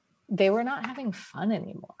was they were not having fun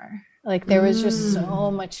anymore. Like there was just so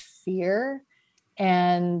much fear.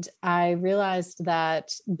 And I realized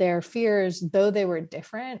that their fears, though they were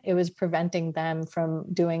different, it was preventing them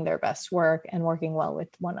from doing their best work and working well with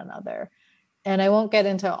one another. And I won't get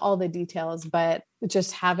into all the details, but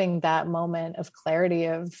just having that moment of clarity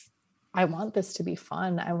of, I want this to be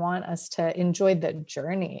fun. I want us to enjoy the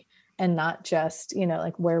journey and not just,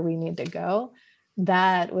 like where we need to go.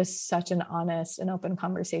 That was such an honest and open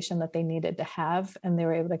conversation that they needed to have. And they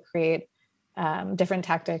were able to create different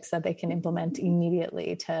tactics that they can implement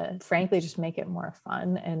immediately to frankly just make it more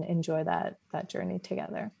fun and enjoy that journey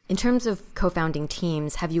together. In terms of co-founding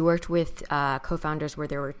teams, have you worked with co-founders where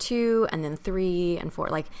there were 2 and then 3 and 4?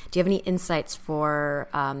 Like, do you have any insights for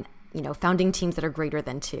founding teams that are greater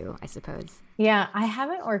than 2, I suppose? Yeah, I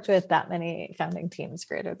haven't worked with that many founding teams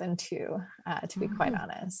greater than 2, to be quite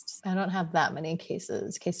honest. I don't have that many case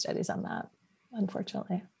studies on that,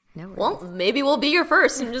 unfortunately. No worries. Well, maybe we'll be your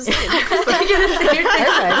first. I'm just saying. Perfect.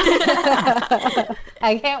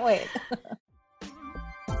 I can't wait.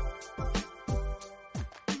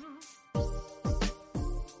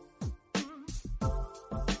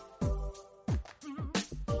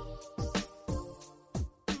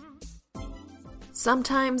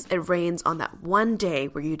 Sometimes it rains on that one day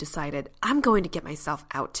where you decided, I'm going to get myself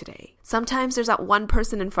out today. Sometimes there's that one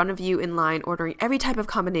person in front of you in line ordering every type of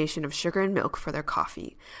combination of sugar and milk for their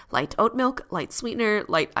coffee. Light oat milk, light sweetener,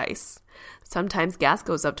 light ice. Sometimes gas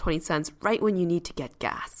goes up 20 cents right when you need to get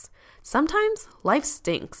gas. Sometimes life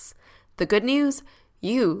stinks. The good news?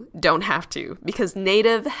 You don't have to, because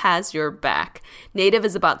Native has your back. Native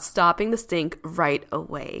is about stopping the stink right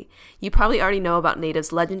away. You probably already know about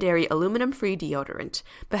Native's legendary aluminum-free deodorant,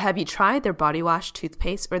 but have you tried their body wash,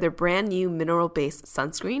 toothpaste, or their brand new mineral-based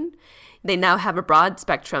sunscreen? They now have a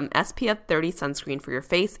broad-spectrum SPF 30 sunscreen for your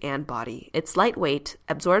face and body. It's lightweight,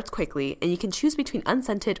 absorbs quickly, and you can choose between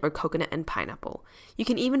unscented or coconut and pineapple. You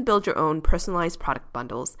can even build your own personalized product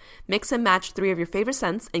bundles. Mix and match 3 of your favorite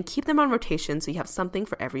scents and keep them on rotation so you have something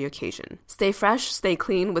for every occasion. Stay fresh, stay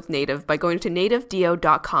clean with Native by going to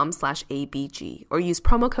nativedeo.com/ABG or use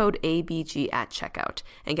promo code ABG at checkout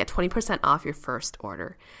and get 20% off your first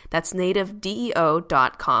order. That's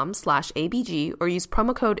nativedeo.com/ABG or use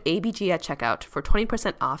promo code ABG at checkout for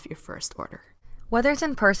 20% off your first order. Whether it's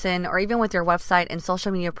in person or even with your website and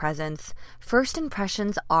social media presence, first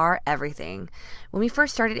impressions are everything. When we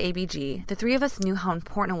first started ABG, the 3 of us knew how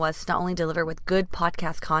important it was to not only deliver with good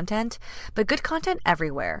podcast content, but good content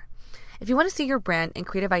everywhere. If you want to see your brand and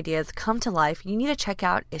creative ideas come to life, you need to check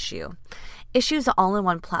out Issue. Issue is the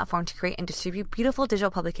all-in-one platform to create and distribute beautiful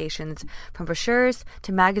digital publications, from brochures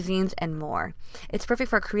to magazines and more. It's perfect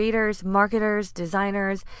for creators, marketers,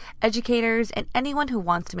 designers, educators, and anyone who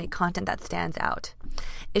wants to make content that stands out.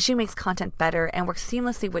 Issue makes content better and works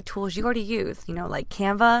seamlessly with tools you already use, like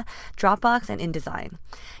Canva, Dropbox, and InDesign.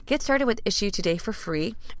 Get started with Issue today for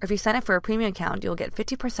free, or if you sign up for a premium account, you'll get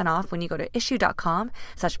 50% off when you go to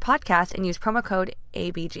issue.com/podcast and use promo code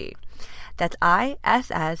ABG. That's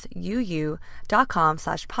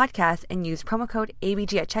ISSUU.com/podcast and use promo code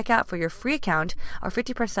ABG at checkout for your free account or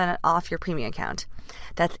 50% off your premium account.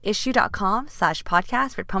 That's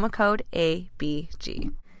issue.com/podcast with promo code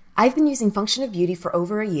ABG. I've been using Function of Beauty for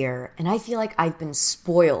over a year, and I feel like I've been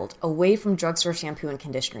spoiled away from drugstore shampoo and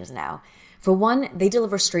conditioners now. For one, they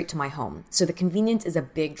deliver straight to my home, so the convenience is a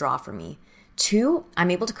big draw for me. 2,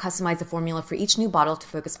 I'm able to customize the formula for each new bottle to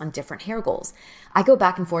focus on different hair goals. I go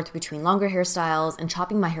back and forth between longer hairstyles and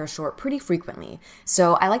chopping my hair short pretty frequently,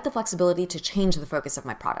 so I like the flexibility to change the focus of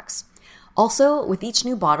my products. Also, with each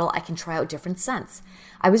new bottle, I can try out different scents.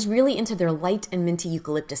 I was really into their light and minty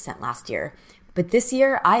eucalyptus scent last year, but this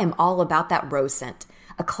year I am all about that rose scent,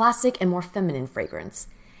 a classic and more feminine fragrance.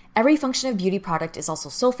 Every Function of Beauty product is also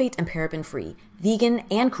sulfate and paraben free, vegan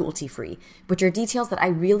and cruelty free, which are details that I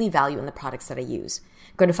really value in the products that I use.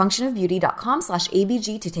 Go to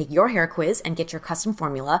functionofbeauty.com/ABG to take your hair quiz and get your custom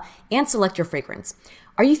formula and select your fragrance.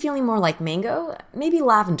 Are you feeling more like mango? Maybe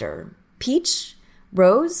lavender, peach,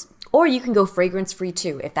 rose? Or you can go fragrance-free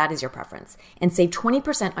too, if that is your preference, and save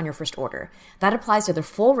 20% on your first order. That applies to their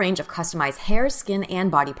full range of customized hair, skin, and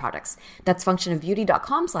body products. That's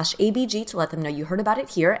functionofbeauty.com/ABG to let them know you heard about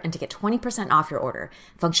it here and to get 20% off your order.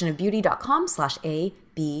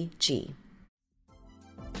 functionofbeauty.com/ABG.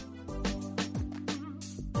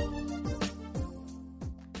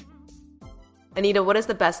 Anita, what is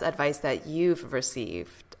the best advice that you've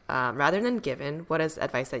received? Rather than given, what is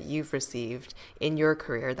advice that you've received in your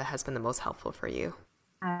career that has been the most helpful for you?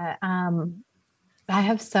 I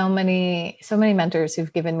have so many mentors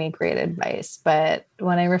who've given me great advice, but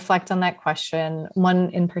when I reflect on that question, one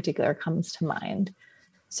in particular comes to mind.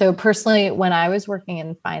 So personally, when I was working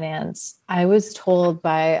in finance, I was told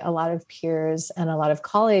by a lot of peers and a lot of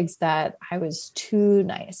colleagues that I was too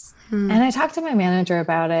nice. And I talked to my manager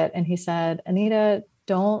about it, and he said, Anita,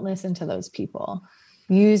 don't listen to those people.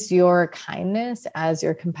 Use your kindness as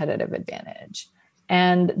your competitive advantage.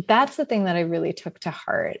 And that's the thing that I really took to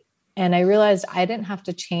heart. And I realized I didn't have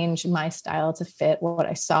to change my style to fit what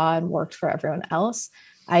I saw and worked for everyone else.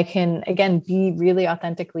 I can, again, be really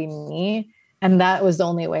authentically me. And that was the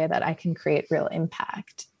only way that I can create real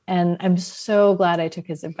impact. And I'm so glad I took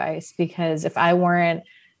his advice, because if I weren't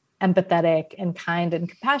empathetic and kind and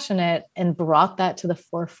compassionate and brought that to the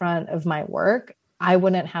forefront of my work, I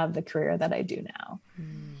wouldn't have the career that I do now.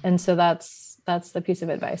 And so that's the piece of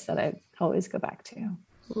advice that I always go back to.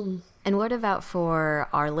 And what about for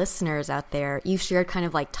our listeners out there? You've shared kind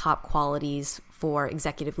of like top qualities for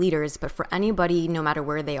executive leaders, but for anybody, no matter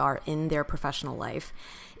where they are in their professional life,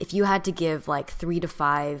 if you had to give like 3 to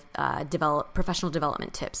 5 professional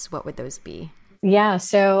development tips, what would those be? Yeah.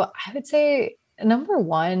 So I would say, number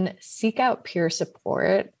 1, seek out peer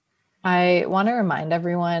support. I want to remind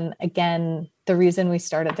everyone, again, the reason we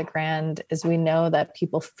started the Grand is we know that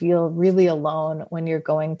people feel really alone when you're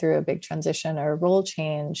going through a big transition or a role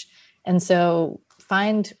change. And so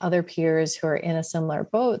find other peers who are in a similar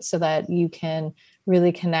boat so that you can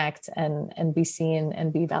really connect and be seen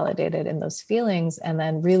and be validated in those feelings, and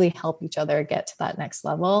then really help each other get to that next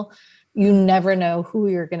level. You never know who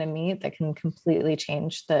you're going to meet that can completely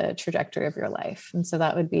change the trajectory of your life. And so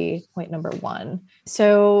that would be point number 1.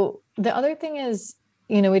 So the other thing is,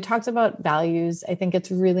 we talked about values. I think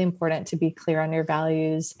it's really important to be clear on your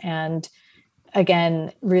values, and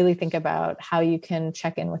again, really think about how you can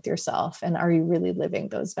check in with yourself and are you really living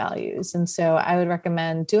those values? And so I would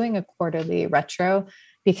recommend doing a quarterly retro,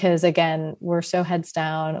 because again, we're so heads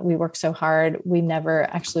down, we work so hard, we never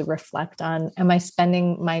actually reflect on, am I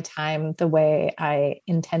spending my time the way I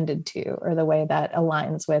intended to, or the way that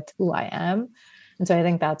aligns with who I am? And so I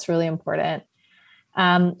think that's really important.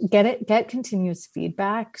 Get continuous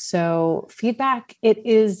feedback. So feedback, it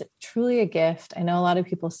is truly a gift. I know a lot of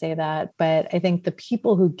people say that, but I think the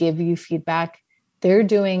people who give you feedback, they're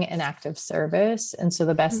doing an act of service. And so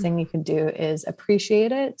the best thing you can do is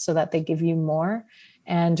appreciate it so that they give you more,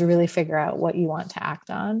 and really figure out what you want to act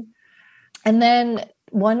on. And then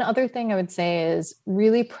one other thing I would say is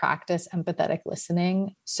really practice empathetic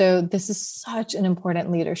listening. So this is such an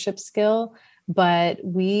important leadership skill. But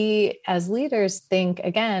we as leaders think,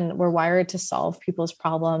 again, we're wired to solve people's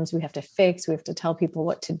problems. We have to fix, we have to tell people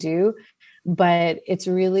what to do. But it's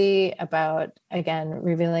really about, again,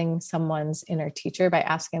 revealing someone's inner teacher by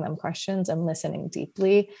asking them questions and listening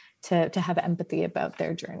deeply to have empathy about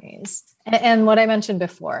their journeys. And what I mentioned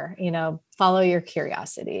before, follow your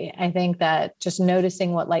curiosity. I think that just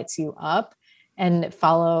noticing what lights you up and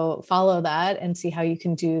follow that and see how you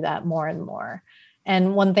can do that more and more.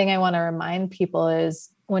 And one thing I want to remind people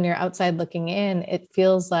is, when you're outside looking in, it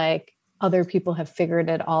feels like other people have figured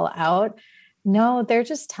it all out. No, they're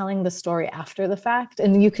just telling the story after the fact.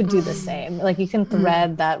 And you could do the same. Like you can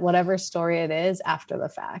thread that whatever story it is after the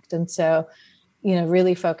fact. And so,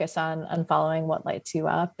 really focus on following what lights you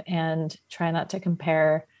up, and try not to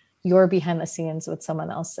compare your behind the scenes with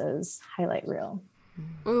someone else's highlight reel.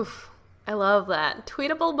 Oof. I love that.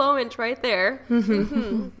 Tweetable moment right there.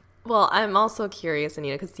 Well, I'm also curious,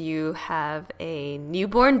 Anita, because you have a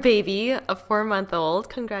newborn baby, a 4-month-old.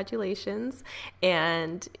 Congratulations.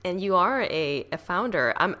 And you are a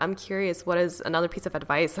founder. I'm curious, what is another piece of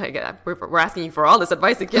advice? We're asking you for all this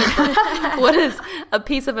advice again. What is a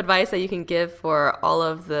piece of advice that you can give for all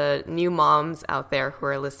of the new moms out there who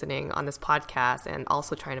are listening on this podcast and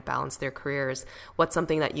also trying to balance their careers? What's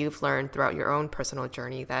something that you've learned throughout your own personal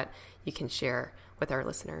journey that you can share with our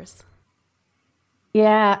listeners?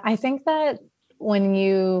 Yeah, I think that when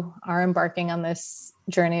you are embarking on this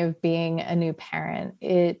journey of being a new parent,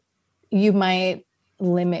 you might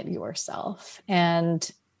limit yourself. And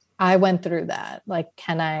I went through that. Like,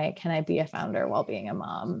 can I be a founder while being a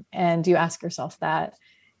mom? And you ask yourself that.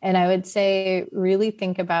 And I would say, really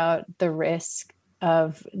think about the risk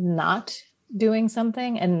of not doing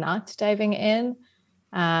something and not diving in,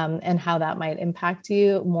 and how that might impact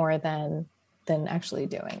you more than actually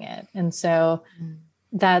doing it. And so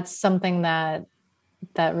that's something that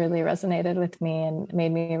really resonated with me and made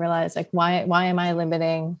me realize, like, why am I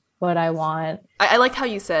limiting what I want? I like how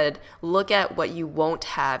you said, look at what you won't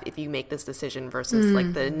have if you make this decision versus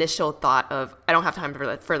like the initial thought of, I don't have time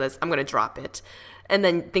for this, I'm going to drop it. And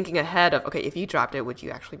then thinking ahead of, okay, if you dropped it, would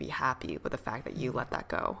you actually be happy with the fact that you let that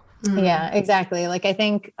go? Yeah, exactly. Like, I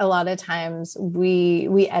think a lot of times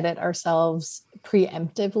we edit ourselves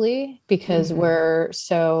preemptively because we're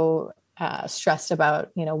so stressed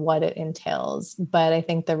about, what it entails. But I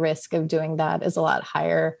think the risk of doing that is a lot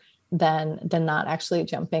higher than not actually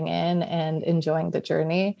jumping in and enjoying the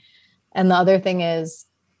journey. And the other thing is,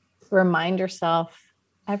 remind yourself,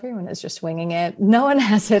 everyone is just winging it. No one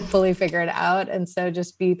has it fully figured out. And so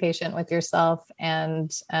just be patient with yourself and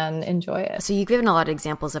enjoy it. So you've given a lot of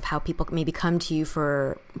examples of how people maybe come to you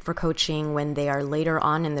for coaching when they are later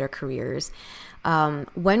on in their careers.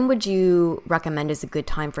 When would you recommend is a good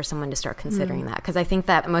time for someone to start considering that? Because I think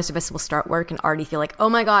that most of us will start work and already feel like, oh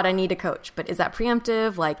my God, I need a coach. But is that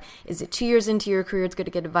preemptive? Like, is it 2 years into your career it's good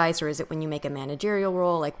to get advice? Or is it when you make a managerial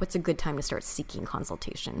role? Like, what's a good time to start seeking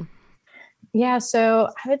consultation? Yeah, so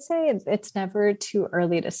I would say it's never too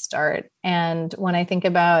early to start. And when I think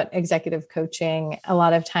about executive coaching, a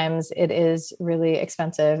lot of times it is really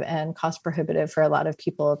expensive and cost prohibitive for a lot of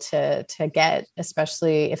people to get,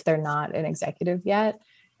 especially if they're not an executive yet.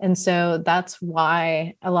 And so that's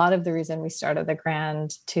why a lot of the reason we started the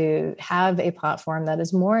Grand, to have a platform that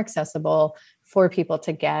is more accessible for people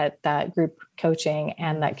to get that group coaching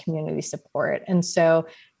and that community support. And so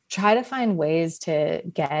try to find ways to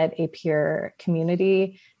get a peer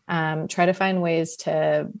community. Try to find ways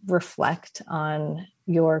to reflect on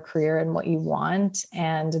your career and what you want.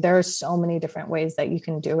 And there are so many different ways that you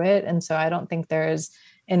can do it. And so I don't think there's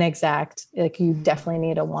an exact, like, you definitely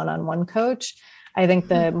need a one-on-one coach. I think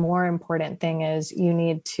the more important thing is you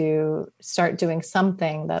need to start doing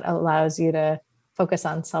something that allows you to focus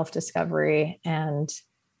on self-discovery and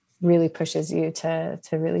really pushes you to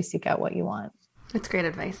really seek out what you want. That's great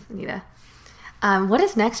advice, Anita. What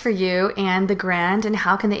is next for you and the Grand, and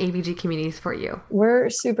how can the ABG community support you? We're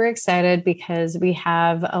super excited because we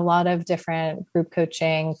have a lot of different group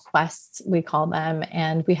coaching quests, we call them,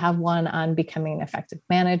 and we have one on becoming an effective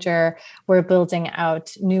manager. We're building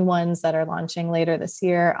out new ones that are launching later this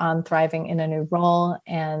year on thriving in a new role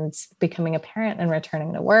and becoming a parent and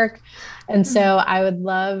returning to work. And so I would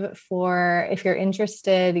love for, if you're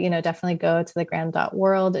interested, definitely go to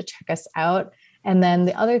thegrand.world, check us out. And then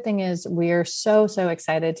the other thing is, we're so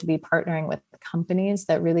excited to be partnering with companies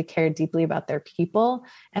that really care deeply about their people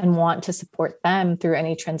and want to support them through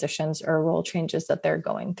any transitions or role changes that they're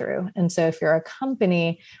going through. And so if you're a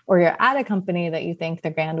company or you're at a company that you think the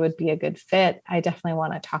Grand would be a good fit, I definitely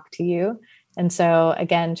want to talk to you. And so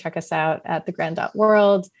again, check us out at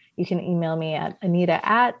thegrand.world. You can email me at Anita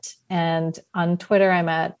and on Twitter, I'm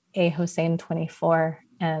at Hossain24,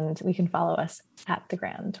 and we can follow us at The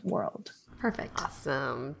Grand World. Perfect.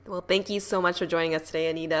 Awesome. Well, thank you so much for joining us today,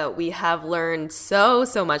 Anita. We have learned so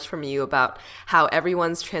much from you about how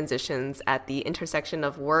everyone's transitions at the intersection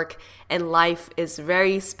of work and life is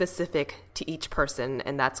very specific to each person.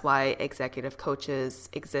 And that's why executive coaches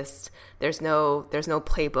exist. There's no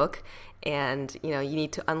playbook, and you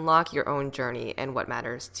need to unlock your own journey and what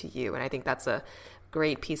matters to you. And I think that's a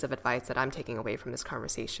great piece of advice that I'm taking away from this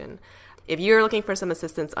conversation. If you're looking for some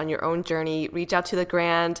assistance on your own journey, reach out to the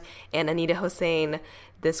Grand and Anita Hossain.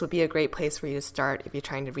 This would be a great place for you to start if you're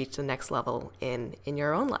trying to reach the next level in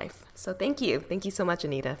your own life. So thank you. Thank you so much,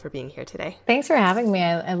 Anita, for being here today. Thanks for having me.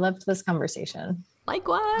 I loved this conversation.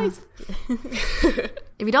 Likewise.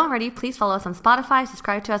 If you don't already, please follow us on Spotify,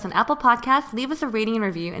 subscribe to us on Apple Podcasts, leave us a rating and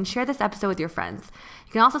review, and share this episode with your friends.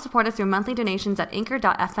 You can also support us through monthly donations at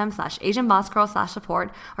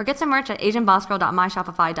anchor.fm/AsianBossGirl/support or get some merch at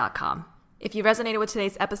asianbossgirl.myshopify.com. If you resonated with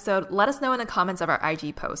today's episode, let us know in the comments of our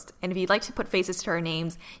IG post. And if you'd like to put faces to our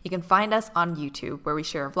names, you can find us on YouTube, where we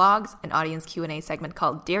share vlogs, an audience Q&A segment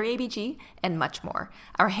called Dear ABG, and much more.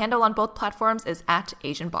 Our handle on both platforms is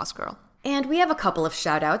 @AsianBossGirl. And we have a couple of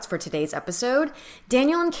shout outs for today's episode.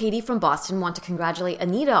 Daniel and Katie from Boston want to congratulate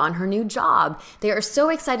Anita on her new job. They are so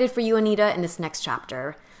excited for you, Anita, in this next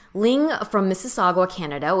chapter. Ling from Mississauga,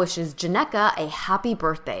 Canada, wishes Janeka a happy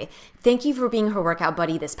birthday. Thank you for being her workout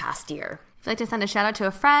buddy this past year. If you'd like to send a shout out to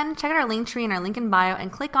a friend, check out our link tree in our link in bio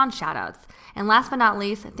and click on shout outs. And last but not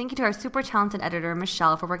least, thank you to our super talented editor,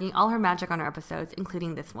 Michelle, for working all her magic on our episodes,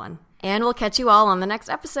 including this one. And we'll catch you all on the next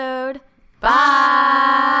episode. Bye!